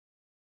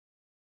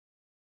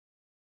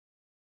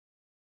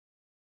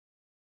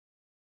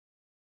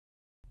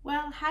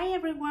Well, hi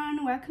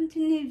everyone, welcome to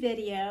a new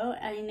video.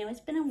 I know it's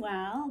been a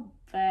while,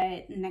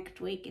 but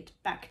next week it's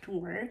back to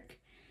work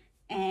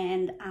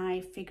and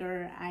I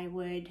figure I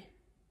would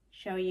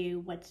show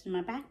you what's in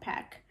my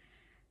backpack.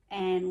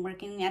 And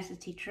working as a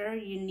teacher,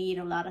 you need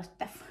a lot of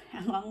stuff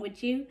along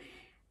with you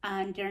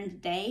during the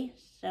day.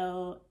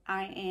 So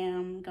I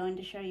am going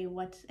to show you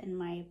what's in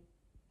my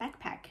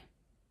backpack,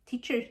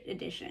 teacher's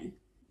edition.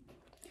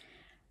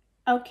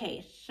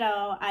 Okay,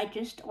 so I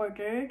just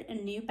ordered a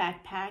new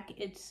backpack.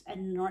 It's a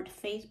North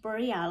Face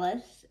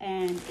Borealis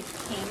and it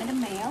came in the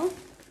mail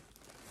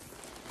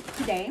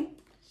today.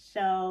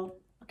 So,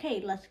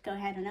 okay, let's go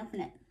ahead and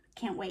open it.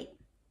 Can't wait.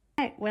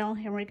 All right, well,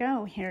 here we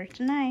go. Here's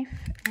the knife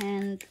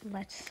and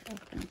let's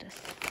open this.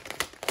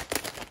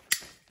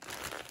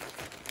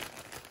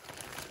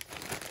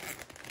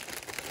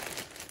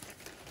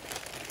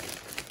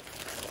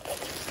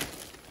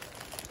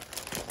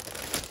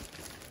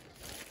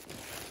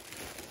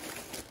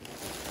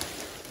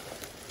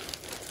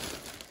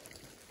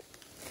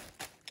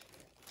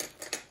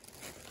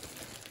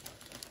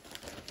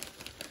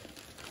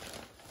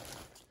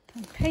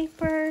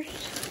 Papers.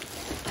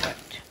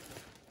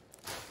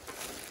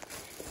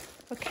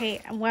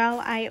 Okay, well,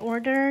 I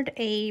ordered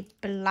a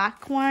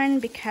black one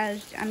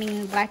because,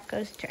 black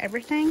goes to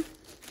everything.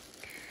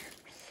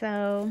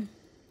 So,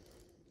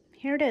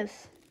 here it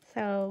is.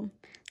 So,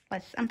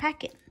 let's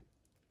unpack it.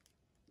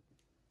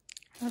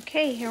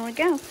 Okay, here we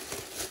go.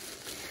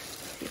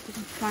 See if we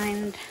can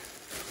find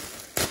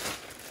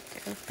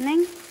the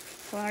opening.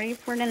 Sorry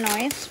for the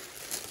noise.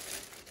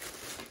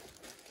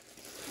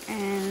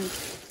 And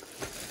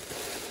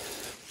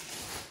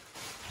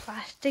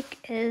plastic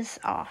is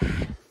off.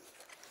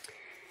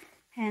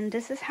 And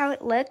this is how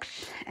it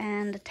looks.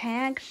 And the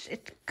tags,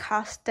 it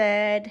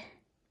costed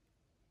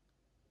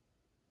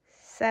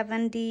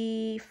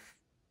 $79.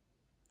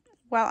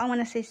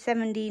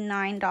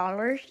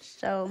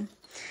 So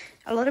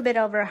a little bit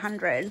over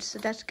 100, so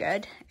that's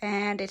good.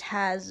 And it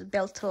has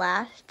built to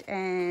last,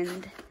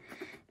 and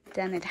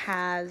then it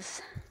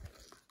has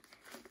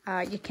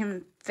you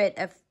can fit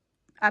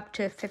up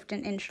to a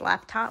 15-inch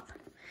laptop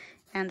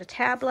and a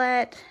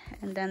tablet,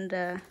 and then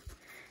the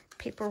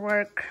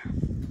paperwork,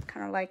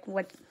 kind of like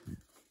what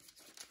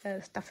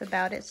stuff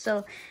about it.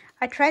 So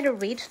I try to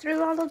read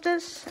through all of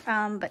this,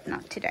 but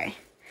not today.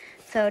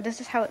 So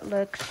this is how it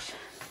looks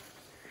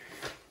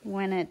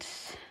when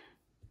it's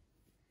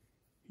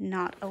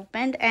not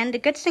opened. And the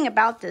good thing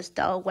about this,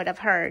 though, what I've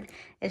heard,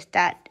 is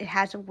that it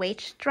has a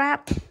waist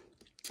strap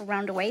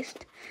around the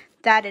waist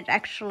that you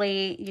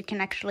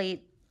can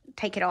actually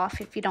take it off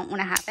if you don't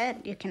want to have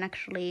it. You can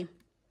actually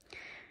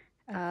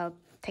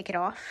take it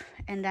off,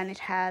 and then it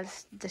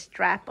has the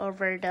strap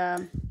over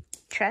the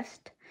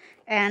chest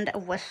and a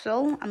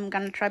whistle. I'm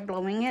gonna try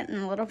blowing it in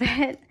a little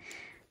bit.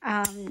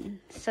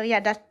 So yeah,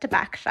 that's the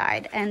back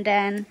side. And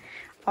then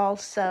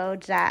also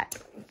that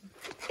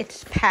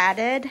it's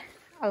padded.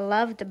 I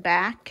love the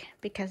back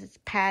because it's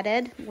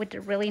padded with a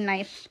really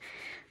nice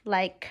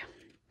like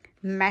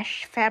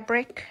mesh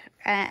fabric,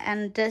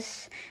 and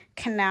this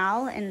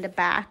canal in the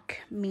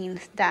back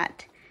means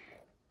that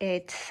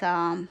it's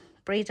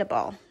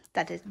breathable,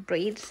 that it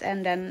breathes,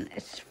 and then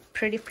it's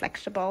pretty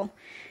flexible.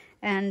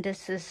 And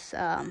this is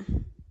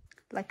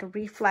like a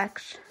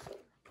reflex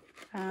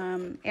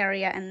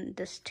area in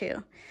this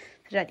too,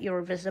 so that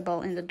you're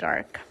visible in the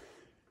dark.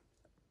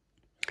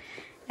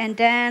 And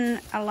then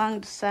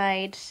along the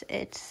sides,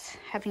 it's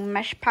having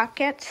mesh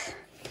pockets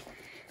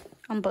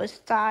on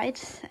both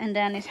sides, and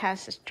then it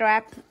has a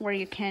strap where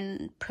you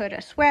can put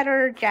a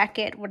sweater,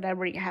 jacket,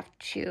 whatever you have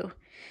to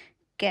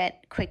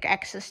get quick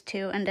access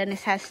to. And then it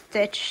has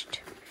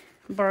stitched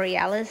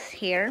Borealis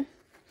here,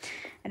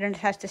 and then it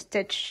has the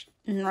stitched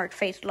North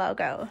Face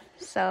logo.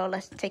 So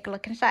let's take a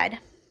look inside.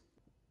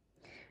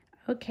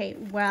 Okay,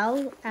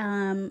 well,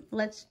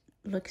 let's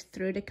look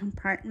through the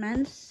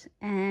compartments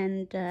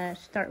and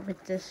start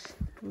with this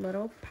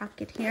little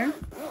pocket here.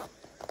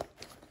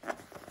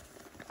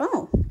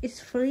 Oh, it's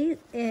fleece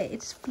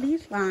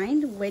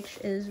lined, which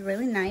is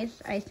really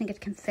nice. I think it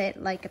can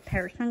fit like a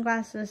pair of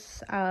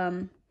sunglasses,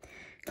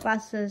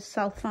 glasses,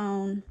 cell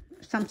phone,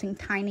 something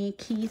tiny,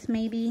 keys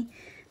maybe,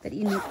 that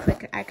you need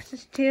quick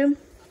access to.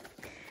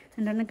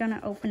 And then I'm gonna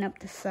open up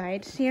the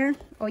sides here.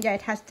 Oh yeah,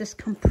 it has this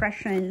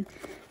compression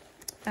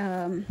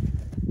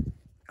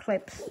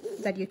clips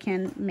that you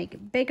can make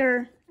it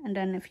bigger, and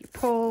then if you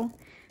pull,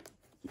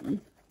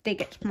 they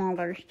get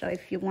smaller. So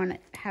if you want to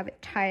have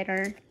it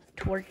tighter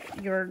towards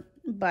your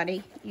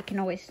body, you can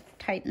always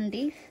tighten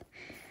these.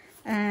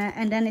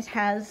 And then it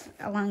has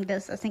along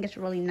this, I think it's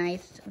really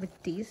nice with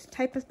these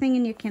type of thing,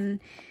 and you can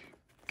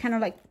kind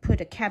of like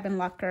put a cabin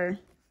locker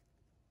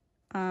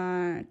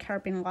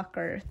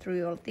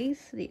through all these,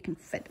 so you can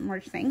fit more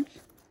things.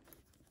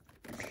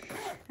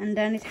 And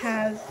then it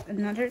has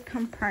another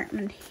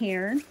compartment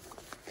here.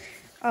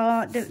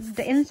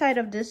 The inside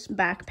of this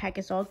backpack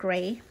is all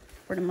gray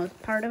for the most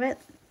part of it.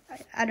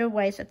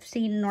 Otherwise, I've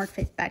seen North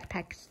Face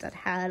backpacks that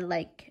had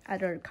like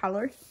other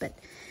colors, but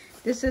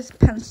this is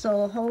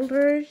pencil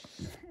holders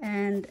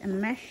and a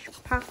mesh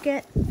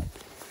pocket.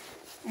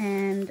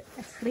 and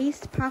a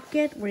fleece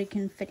pocket where you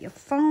can fit your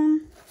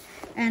phone.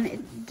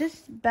 And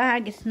this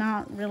bag is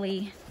not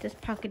really, this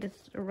pocket is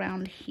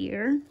around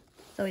here,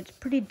 so it's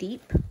pretty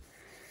deep.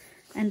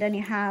 And then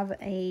you have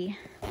a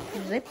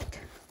zipped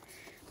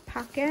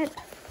pocket,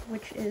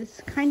 which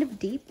is kind of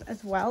deep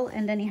as well.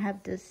 And then you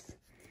have this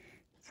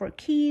for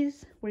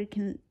keys where you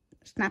can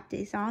snap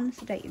these on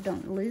so that you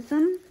don't lose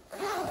them.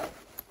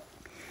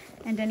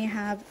 And then you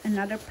have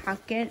another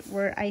pocket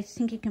where I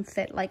think you can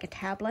fit like a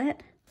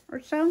tablet or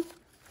so.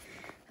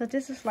 So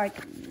this is like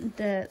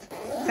the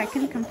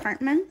second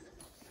compartment.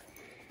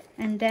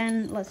 And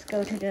then let's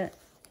go to the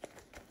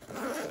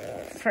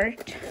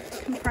first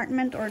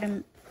compartment, or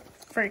the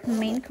first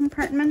main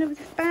compartment of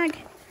this bag.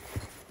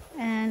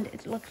 And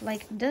it looks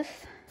like this.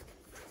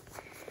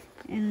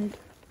 And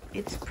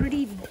it's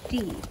pretty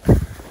deep,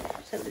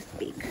 so to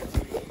speak.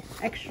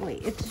 Actually,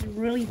 it's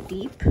really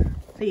deep,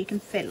 so you can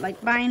fit like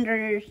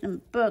binders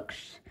and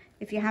books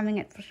if you're having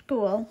it for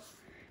school,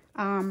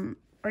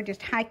 or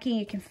just hiking.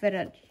 You can fit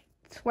a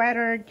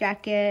sweater,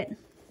 jacket,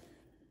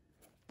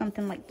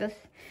 something like this.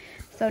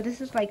 So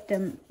this is like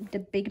the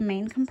big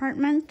main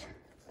compartment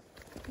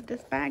of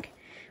this bag,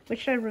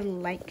 which I really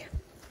like.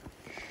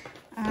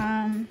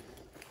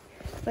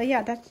 So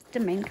yeah, that's the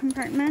main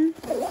compartment.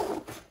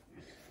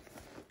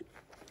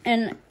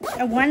 And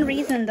one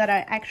reason that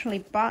I actually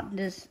bought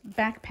this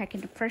backpack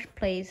in the first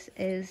place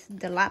is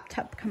the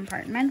laptop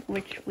compartment,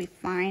 which we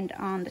find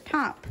on the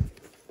top.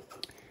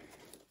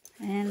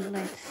 And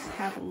let's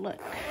have a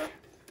look.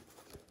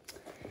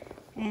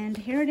 And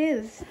here it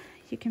is.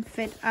 You can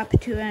fit up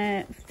to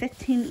a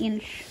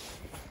 15-inch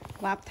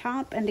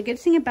laptop. And the good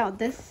thing about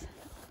this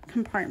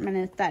compartment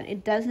is that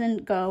it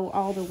doesn't go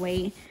all the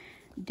way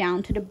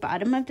down to the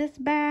bottom of this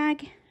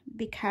bag,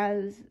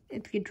 because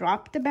if you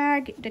drop the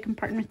bag, the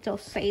compartment is still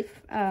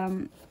safe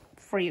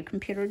for your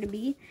computer to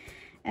be.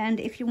 And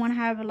if you want to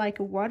have like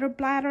a water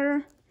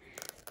bladder,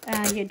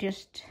 you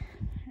just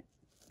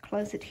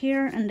close it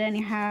here, and then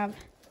you have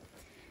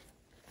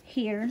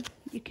here,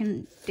 you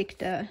can stick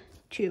the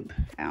tube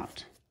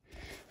out.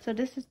 So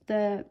this is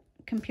the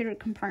computer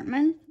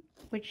compartment,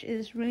 which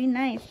is really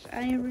nice.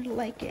 I really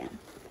like it.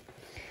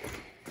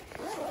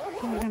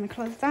 So we're going to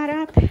close that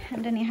up,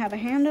 and then you have a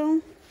handle,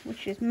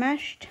 which is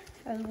meshed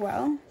as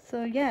well.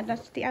 So yeah,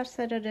 that's the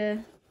outside of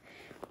the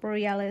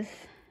Borealis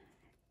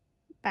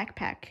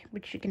backpack,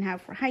 which you can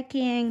have for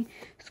hiking,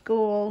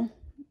 school.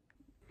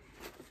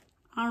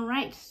 All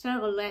right,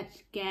 so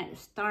let's get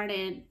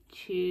started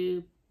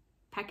to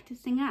pack this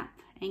thing up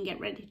and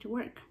get ready to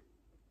work.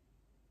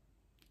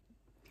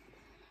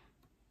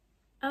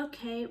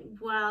 Okay,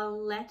 well,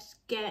 let's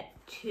get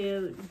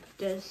to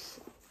this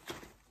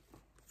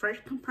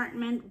first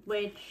compartment,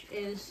 which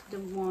is the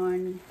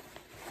one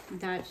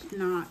that's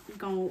not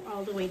go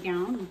all the way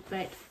down,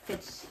 but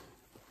fits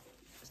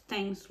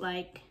things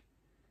like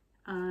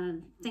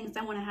things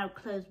I want to have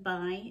close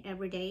by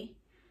every day.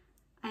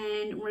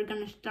 And we're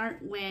gonna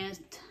start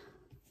with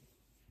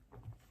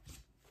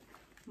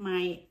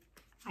my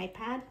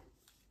iPad.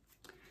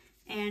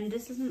 And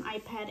this is an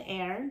iPad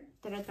Air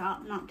that I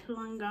got not too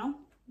long ago,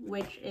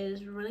 which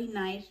is really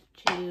nice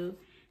to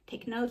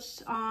take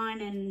notes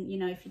on. And you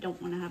know, if you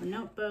don't want to have a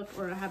notebook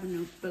or have a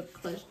notebook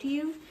close to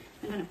you,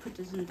 I'm gonna put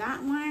this in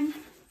that one.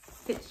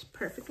 Fits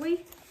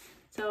perfectly.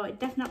 So it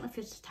definitely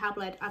fits the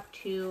tablet up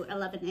to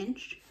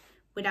 11-inch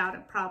without a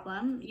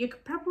problem. You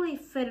could probably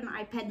fit an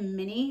iPad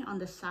mini on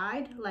the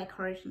side, like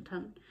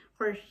horizontal.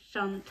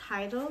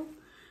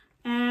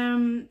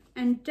 And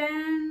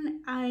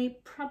then I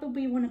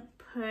probably want to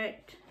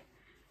put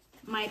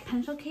my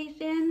pencil case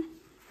in.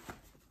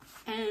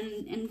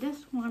 And in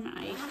this one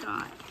I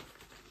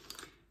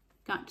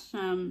got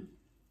some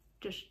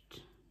just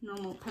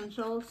normal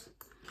pencils,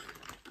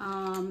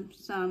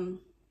 some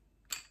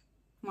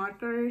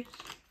markers,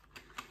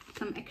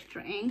 some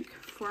extra ink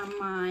for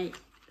my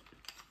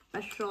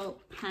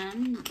special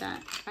pen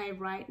that I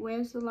write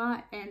with a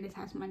lot, and it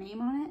has my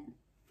name on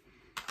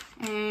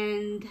it,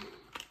 and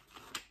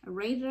a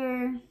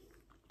razor.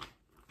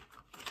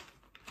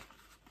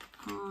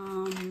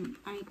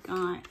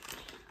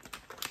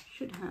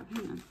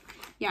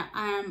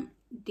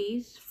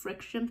 These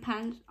friction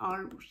pens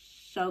are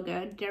so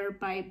good. They're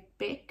by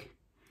Bic.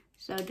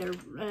 So they're,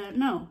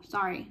 no,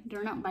 sorry,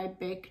 they're not by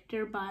Bic.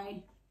 They're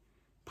by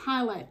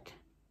Pilot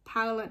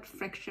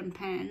friction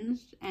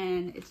pens,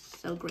 and it's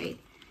so great.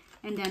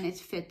 And then it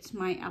fits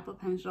my Apple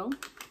Pencil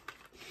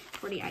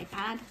for the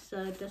iPad.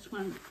 So this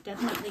one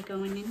definitely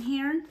going in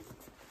here.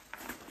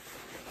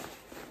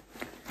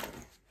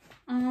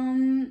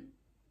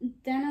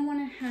 Then I want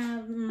to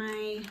have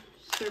my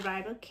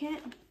survival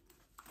kit,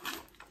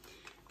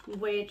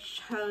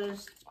 which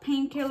has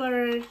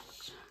painkillers,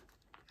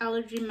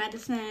 allergy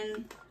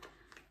medicine,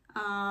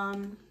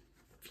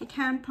 few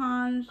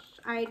tampons,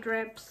 eye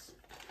drips,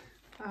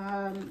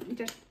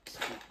 just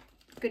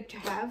good to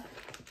have.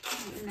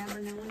 You never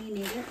know when you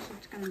need it, so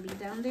it's gonna be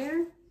down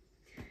there.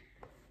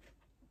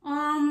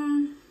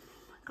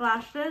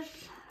 Glasses,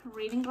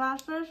 reading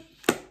glasses,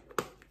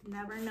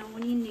 never know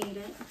when you need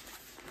it.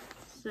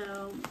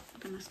 So I'm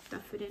gonna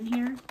stuff it in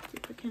here. See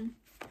if I can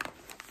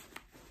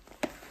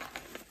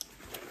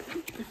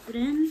stuff it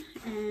in.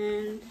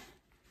 And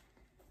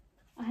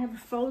I have a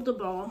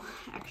foldable,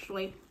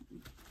 actually,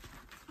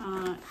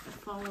 a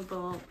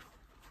foldable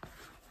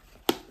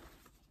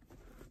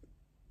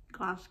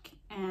glass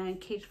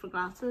case for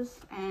glasses,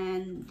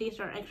 and these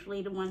are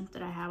actually the ones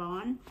that I have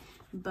on,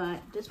 but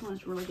this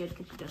one's really good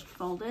because you just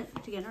fold it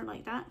together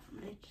like that.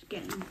 It's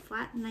getting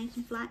flat, nice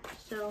and flat,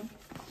 so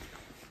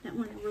that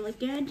one's really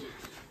good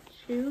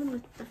too.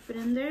 Let's stuff it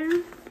in there.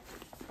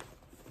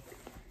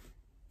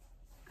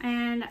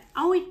 And I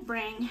always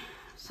bring,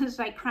 since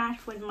I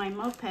crashed with my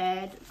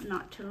moped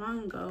not too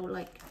long ago,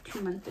 like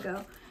 2 months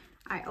ago,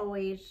 I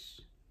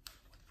always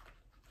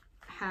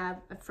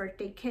have a first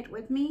aid kit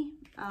with me.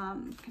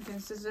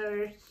 Contains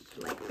scissors,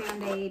 like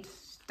band-aids,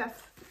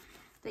 stuff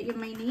that you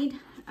may need.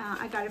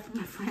 I got it from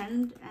a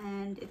friend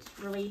and it's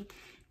really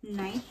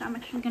nice. I'm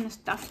actually gonna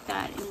stuff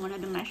that in one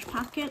of the mesh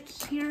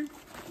pockets here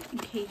in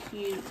case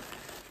you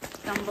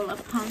stumble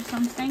upon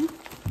something.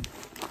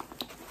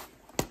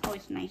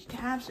 Always nice to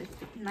have, so it's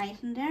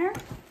nice in there.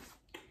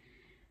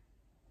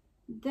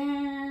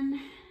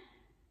 Then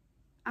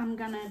I'm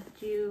gonna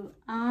do,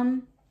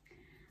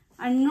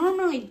 I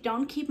normally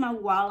don't keep my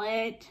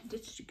wallet.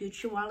 This is a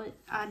Gucci wallet.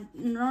 I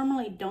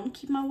normally don't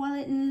keep my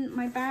wallet in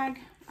my bag.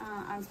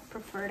 I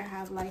prefer to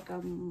have like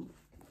a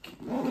case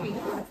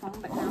for the phone,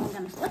 but now I'm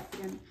gonna stuff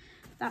it in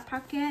that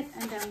pocket.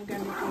 And then I'm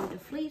gonna do the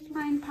fleece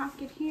line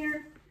pocket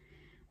here,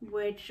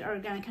 which are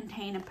gonna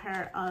contain a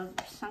pair of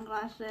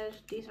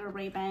sunglasses. These are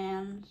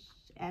Ray-Bans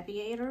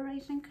Aviator, I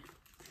think.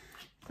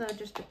 So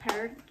just a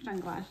pair of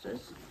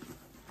sunglasses.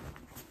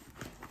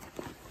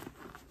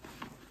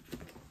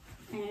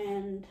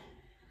 And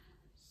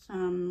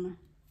some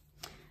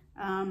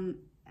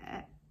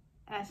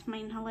asthma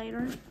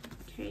inhaler in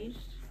case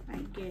I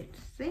get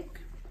sick.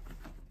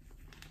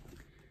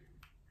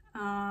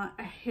 A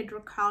hydro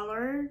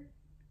collar,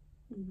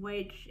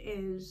 which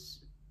is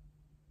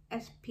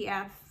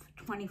SPF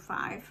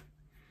 25,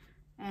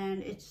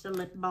 and it's a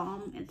lip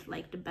balm. It's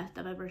like the best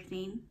I've ever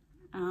seen.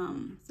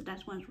 So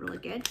that one's really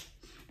good.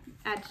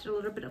 Adds a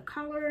little bit of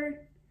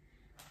color.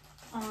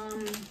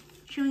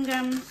 Chewing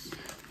gums,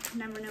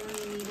 never know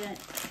when you need it.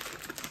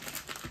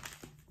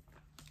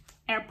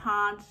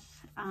 AirPods,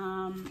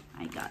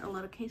 I got a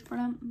little case for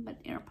them,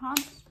 but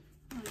AirPods,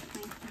 always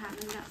nice to have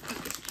in that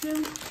pocket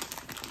too.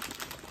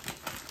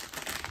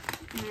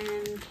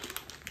 And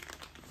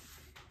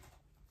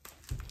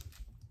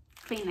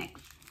Kleenex,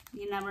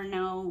 you never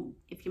know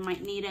if you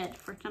might need it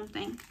for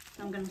something.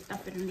 So I'm gonna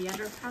stuff it in the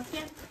other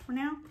pocket for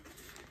now.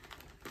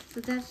 So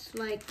that's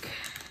like,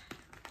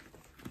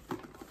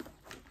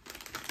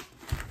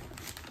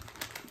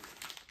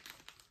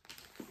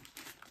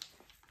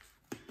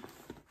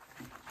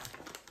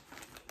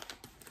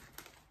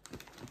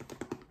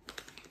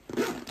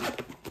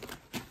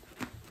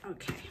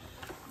 okay.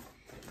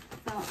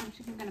 So I'm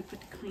just gonna put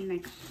the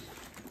Kleenex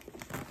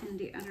in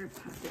the other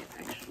pocket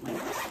actually.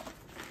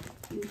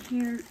 In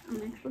here,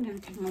 I'm actually gonna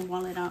take my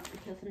wallet out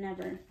because I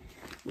never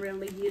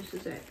really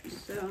uses it.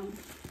 So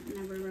I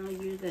never really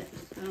use it.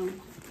 So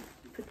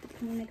put the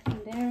Kleenex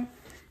in there.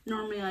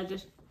 Normally I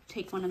just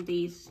take one of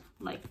these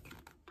like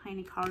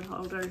tiny card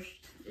holders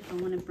if I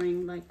want to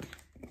bring like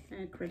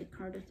a credit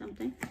card or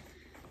something.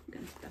 I'm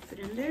gonna stuff it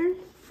in there.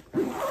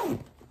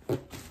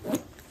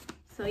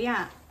 So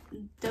yeah,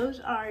 those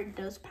are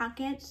those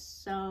pockets.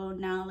 So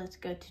now let's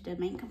go to the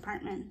main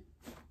compartment.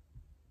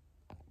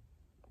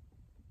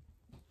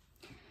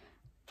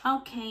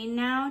 Okay,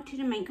 now to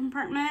the main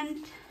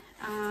compartment.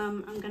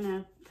 I'm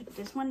gonna put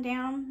this one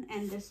down,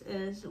 and this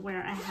is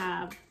where I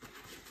have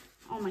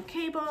all my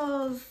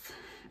cables,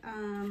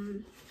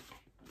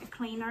 a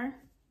cleaner,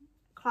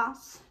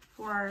 cloths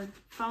for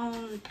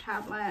phone,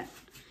 tablet,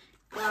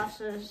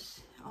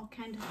 glasses, all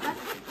kinds of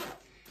stuff.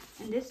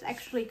 And this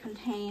actually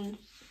contains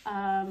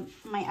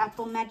my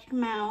Apple Magic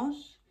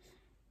Mouse,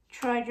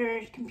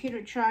 chargers,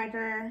 computer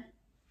charger,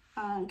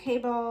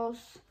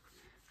 cables,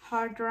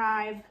 hard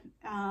drive,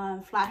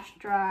 flash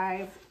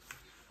drive,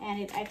 and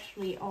it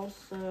actually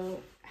also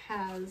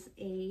has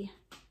a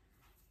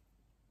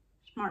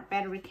smart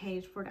battery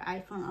case for the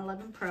iPhone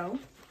 11 Pro.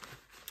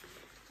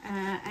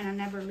 And I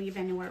never leave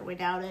anywhere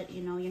without it.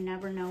 You know, you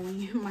never know when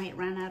you might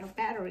run out of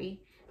battery.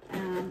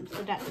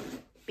 So that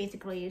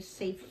basically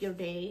saves your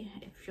day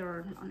if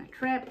you're on a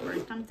trip or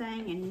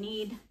something and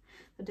need.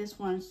 But this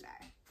one's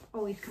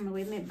always coming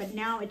with me, but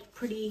now it's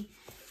pretty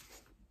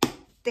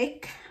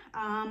thick.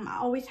 I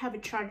always have a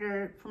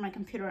charger for my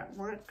computer at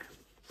work,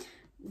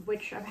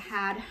 which I've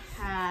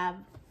have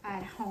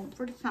at home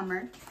for the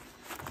summer.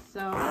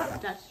 So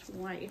that's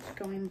why it's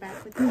going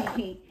back with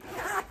me.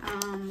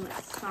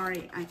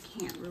 Sorry, I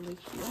can't really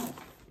hear.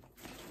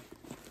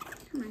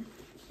 Come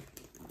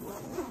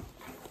on.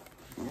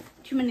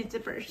 2 minutes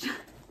at first.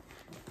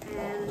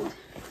 And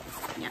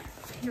yeah,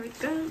 here it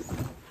goes.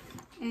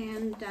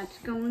 And that's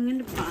going in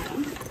the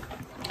bottom.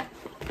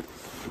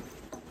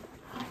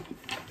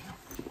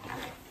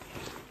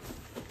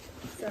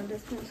 So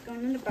this one's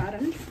going in the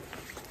bottom.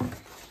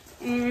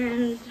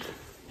 And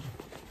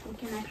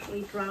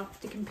actually drop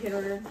the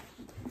computer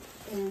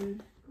in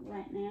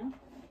right now.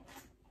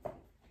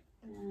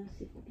 Let's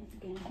see if we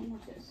can get in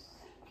with this.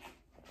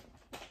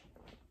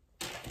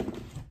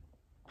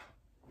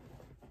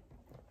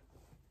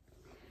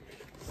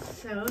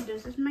 So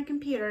this is my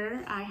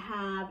computer. I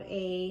have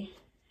an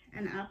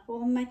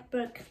Apple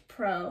MacBook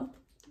Pro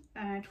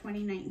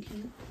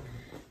 2019.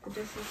 So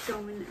this is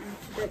going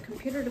into the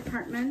computer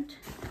compartment,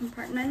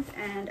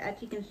 and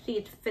as you can see,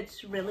 it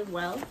fits really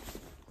well.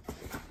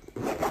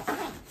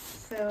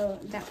 So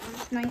that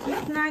one's nice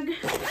and snug.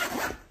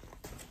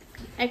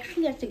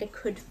 Actually, I think it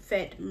could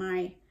fit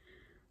my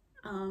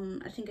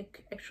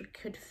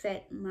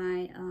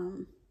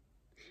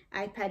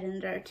iPad in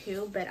there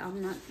too, but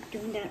I'm not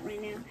doing that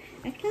right now.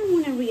 I kind of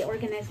want to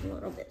reorganize a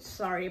little bit.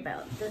 Sorry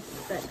about this,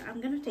 but I'm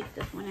gonna take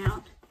this one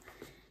out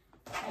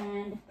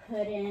and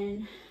put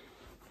in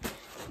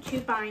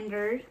 2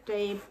 binders.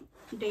 They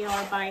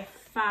are by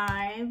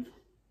 5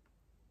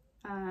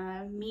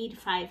 Mead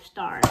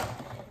 5-star,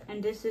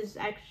 and this is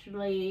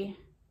actually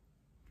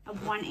a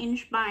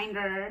 1-inch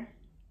binder,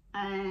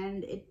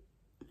 and it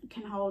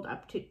can hold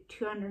up to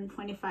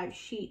 225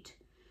 sheets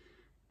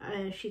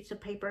of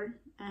paper.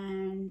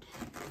 And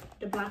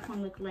the black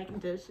one looks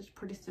like this. It's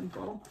pretty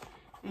simple.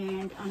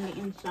 And on the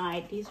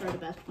inside, these are the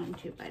best one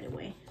too, by the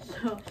way.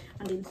 So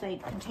on the inside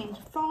it contains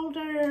a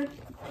folder,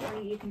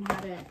 or you can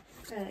have it,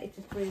 it's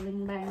a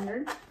 3-ring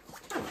binder.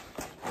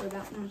 So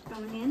that one's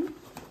going in.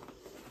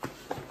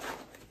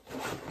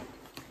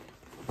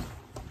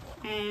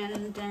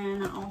 And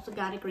then I also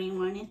got a green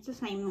one. It's the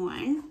same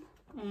one,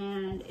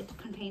 and it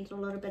contains a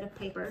little bit of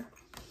paper.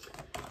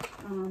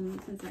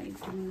 Since I'm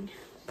doing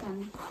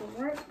some for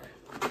work.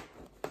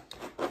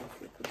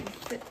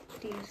 Fit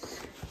these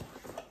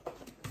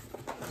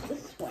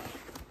this way.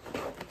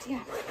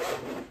 Yeah,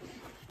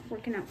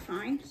 working out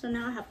fine. So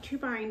now I have 2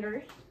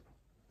 binders.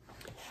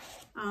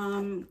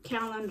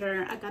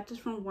 Calendar, I got this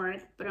from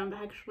work, but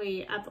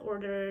I've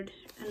ordered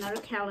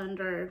another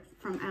calendar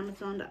from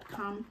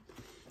Amazon.com.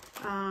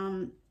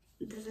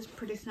 This is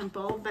pretty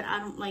simple, but I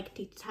don't like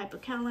these type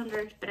of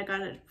calendars, but I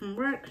got it from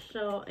work,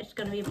 so it's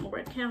gonna be my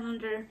work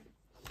calendar.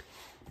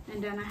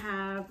 And then I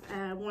have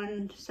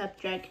 1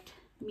 subject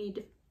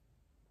Mead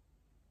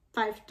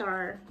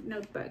 5-star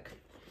notebook.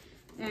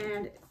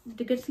 And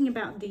the good thing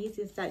about these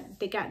is that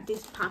they got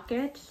these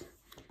pockets,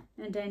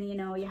 and then you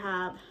know you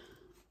have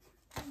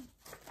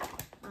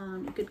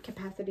good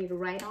capacity to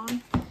write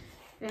on.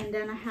 And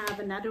then I have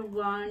another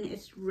one.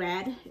 It's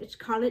red. It's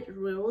called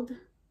ruled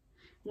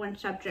 1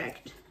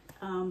 subject,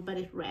 but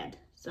it's red,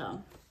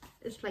 so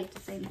it's like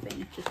the same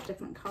thing, it's just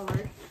different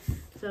colors.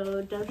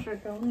 So those are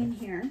going in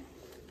here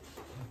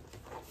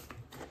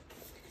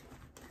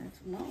as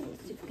well.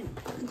 Let's see if we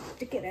can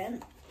stick it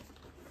in.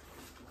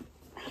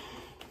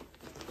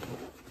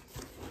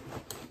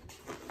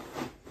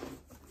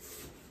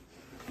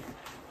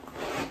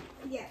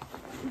 Yeah,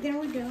 there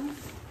we go.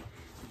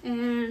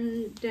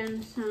 And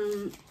then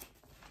some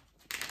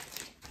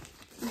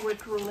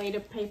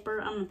work-related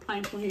paper. I'm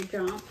applying for a new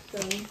job, so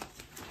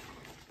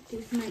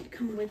these might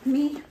come with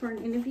me for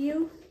an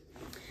interview.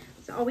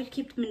 So always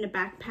keep them in the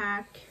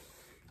backpack.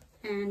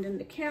 And then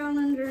the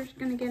calendar's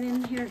gonna get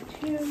in here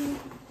too.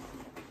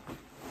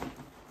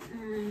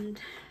 And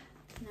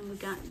then we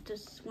got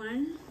this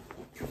one.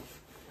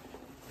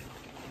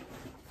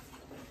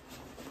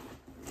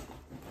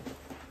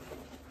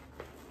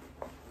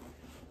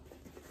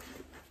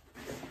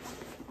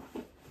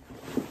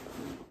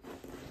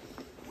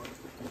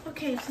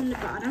 Okay, it's in the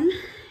bottom.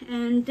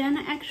 And then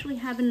I actually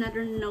have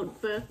another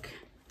notebook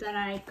that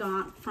I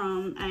got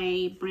from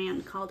a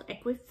brand called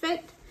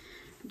Equifit.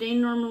 They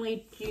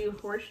normally do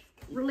horse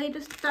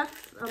related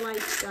stuff,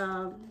 like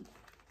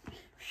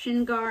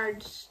shin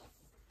guards,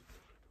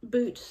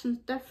 boots and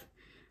stuff.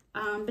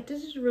 But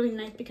this is really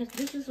nice because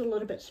this is a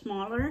little bit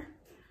smaller,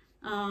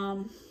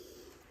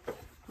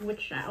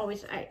 which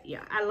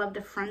I love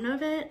the front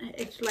of it.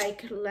 It's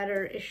like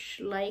leather-ish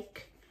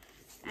like.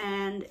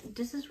 And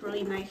this is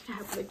really nice to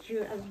have with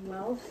you as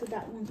well. So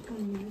that one's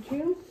coming in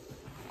too.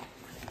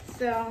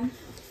 So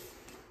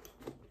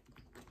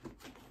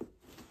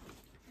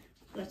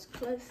let's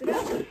close it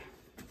up.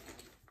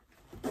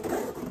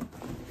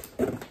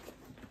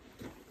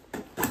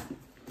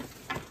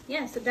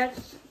 Yeah, so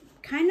that's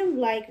kind of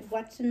like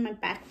what's in my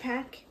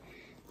backpack.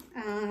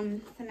 So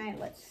now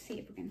let's see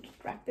if we can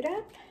just wrap it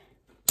up.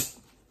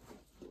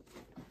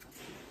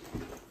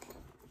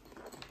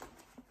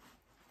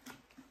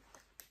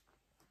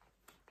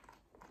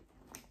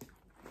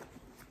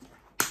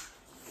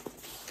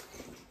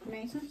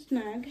 Nice and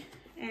snug,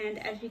 and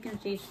as you can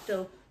see,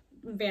 still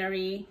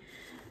very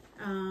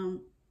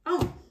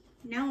oh,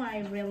 now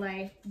I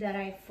realized that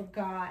I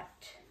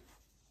forgot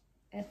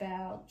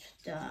about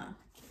the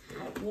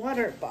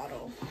water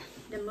bottle,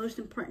 the most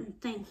important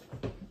thing.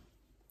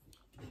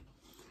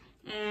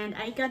 And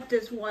I got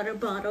this water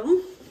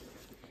bottle,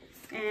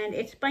 and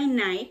it's by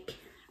Nike.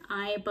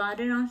 I bought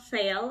it on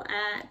sale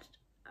at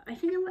I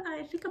think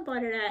I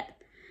bought it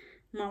at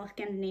Mall of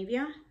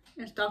Scandinavia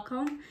in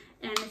Stockholm,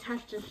 and it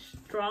has this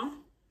straw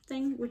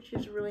thing, which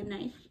is really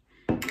nice.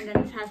 And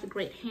then it has a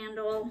great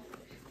handle,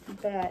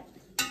 but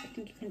I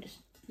think you can just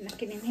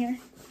knock it in here.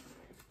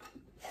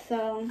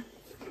 So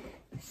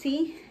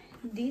see,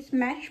 these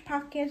mesh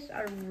pockets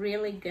are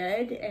really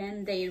good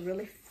and they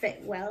really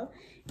fit well.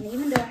 And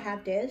even though I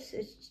have this,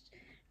 it's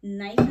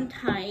nice and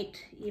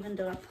tight. Even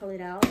though I pull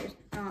it out, it's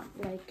not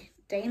like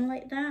staying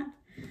like that.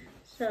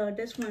 So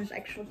this one's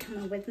actually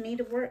coming with me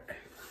to work,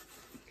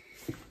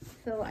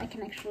 so I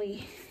can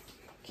actually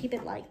keep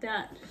it like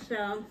that.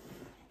 So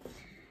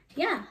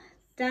yeah,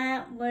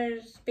 that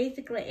was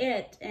basically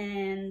it.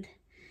 And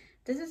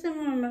this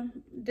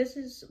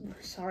is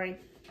sorry,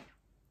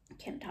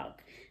 can't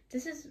talk.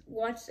 This is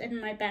what's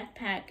in my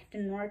backpack, the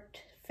North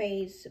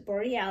Face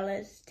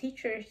Borealis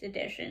Teacher's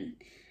Edition.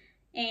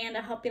 And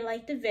I hope you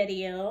liked the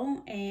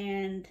video,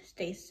 and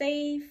stay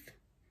safe,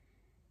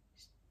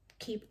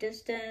 keep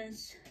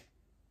distance,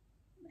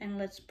 and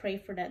let's pray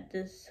for that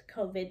this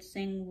COVID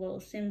thing will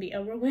soon be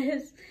over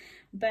with.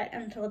 But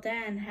until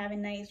then, have a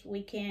nice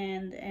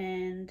weekend,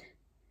 and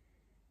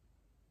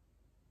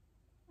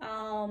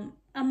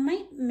I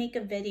might make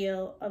a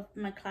video of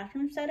my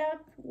classroom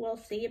setup. We'll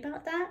see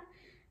about that.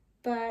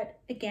 But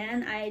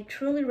again, I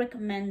truly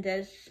recommend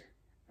this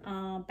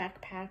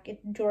backpack.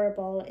 It's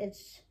durable,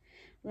 it's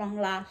long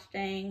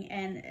lasting,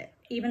 and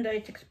even though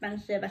it's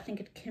expensive, I think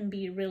it can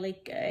be really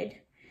good.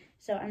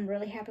 So I'm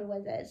really happy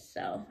with this.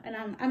 So, and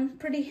I'm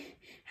pretty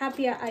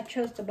happy I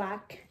chose the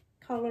black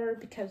color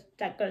because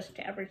that goes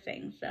to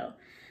everything. So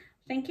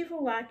thank you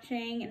for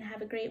watching and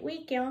have a great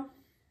week, y'all.